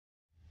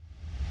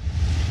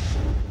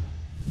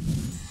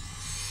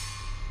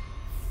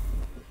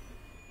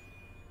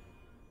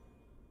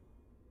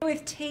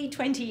with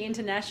T20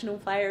 International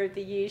Player of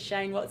the Year,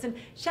 Shane Watson.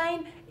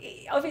 Shane,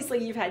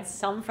 obviously you've had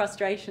some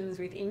frustrations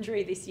with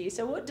injury this year,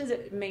 so what does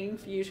it mean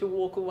for you to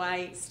walk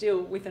away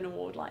still with an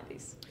award like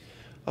this?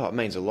 Oh, it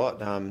means a lot.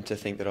 To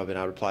think that I've been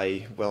able to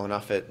play well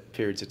enough at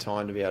periods of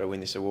time to be able to win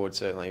this award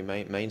certainly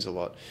means a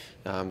lot.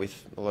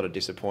 With a lot of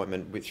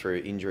disappointment through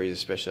injuries,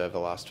 especially over the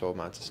last 12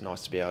 months, it's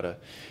nice to be able to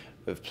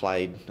have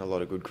played a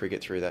lot of good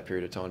cricket through that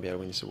period of time to be able to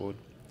win this award.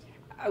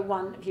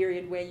 One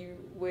period where you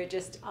were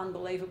just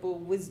unbelievable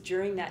was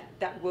during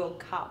that World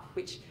Cup,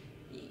 which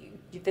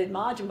the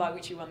margin by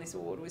which you won this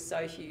award was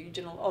so huge,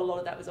 and a lot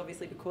of that was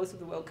obviously because of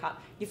the World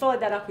Cup. You followed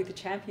that up with the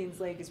Champions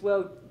League as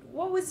well.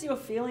 What was your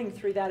feeling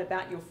through that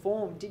about your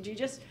form? Did you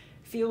just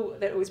feel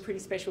that it was a pretty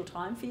special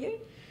time for you?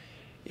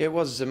 Yeah, it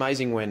was. It's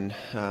amazing when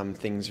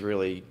things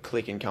really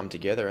click and come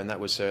together, and that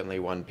was certainly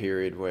one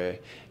period where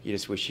you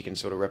just wish you can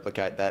sort of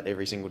replicate that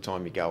every single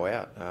time you go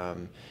out.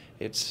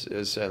 It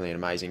was certainly an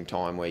amazing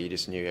time where you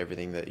just knew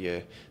everything that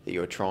you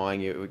were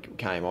trying. It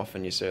came off,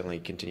 and you certainly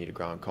continue to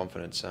grow in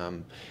confidence.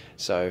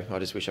 So I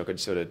just wish I could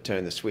sort of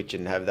turn the switch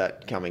and have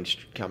that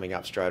coming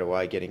up straight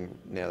away.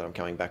 Now that I'm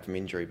coming back from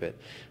injury, but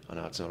I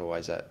know it's not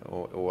always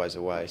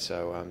the way.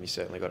 So you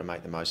certainly got to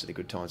make the most of the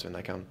good times when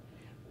they come.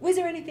 Was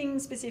there anything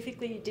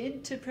specifically you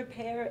did to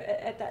prepare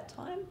at that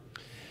time?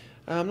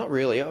 Not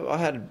really. I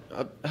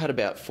had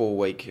about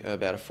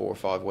a 4 or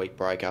 5 week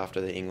break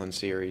after the England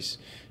series,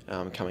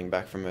 coming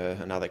back from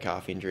another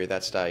calf injury at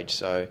that stage.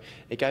 So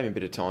it gave me a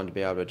bit of time to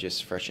be able to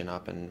just freshen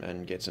up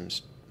and get some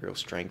real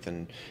strength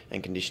and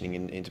conditioning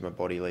into my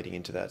body leading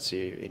into that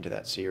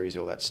series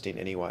or that stint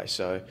anyway.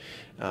 So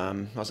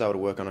I was able to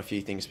work on a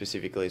few things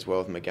specifically as well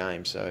with my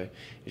game. So it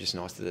was just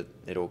nice that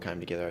it all came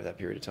together over that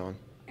period of time.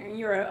 And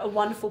you're a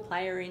wonderful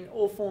player in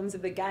all forms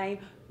of the game.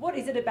 What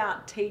is it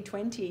about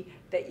T20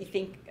 that you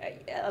think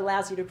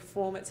allows you to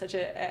perform at such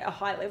a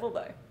high level,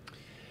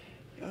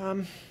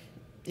 though?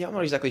 Yeah, I'm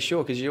not exactly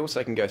sure, because you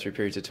also can go through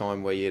periods of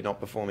time where you're not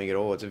performing at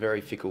all. It's a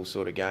very fickle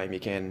sort of game.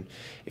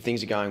 If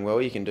things are going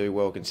well, you can do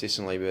well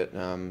consistently, but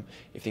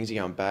if things are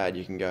going bad,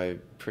 you can go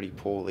pretty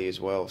poorly as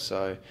well.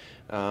 So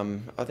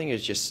I think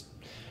it's just,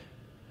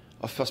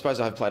 I suppose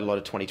I've played a lot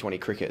of 2020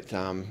 cricket,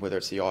 whether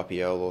it's the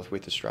IPL or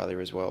with Australia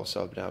as well,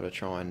 so I've been able to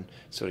try and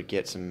sort of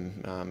get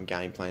some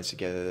game plans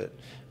together that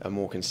are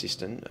more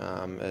consistent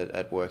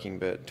at working,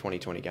 but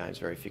 2020 game's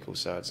very fickle,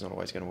 so it's not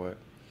always going to work.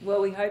 Well,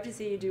 we hope to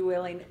see you do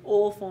well in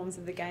all forms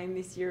of the game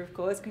this year, of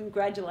course.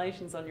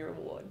 Congratulations on your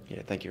award.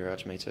 Yeah, thank you very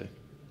much. Me too.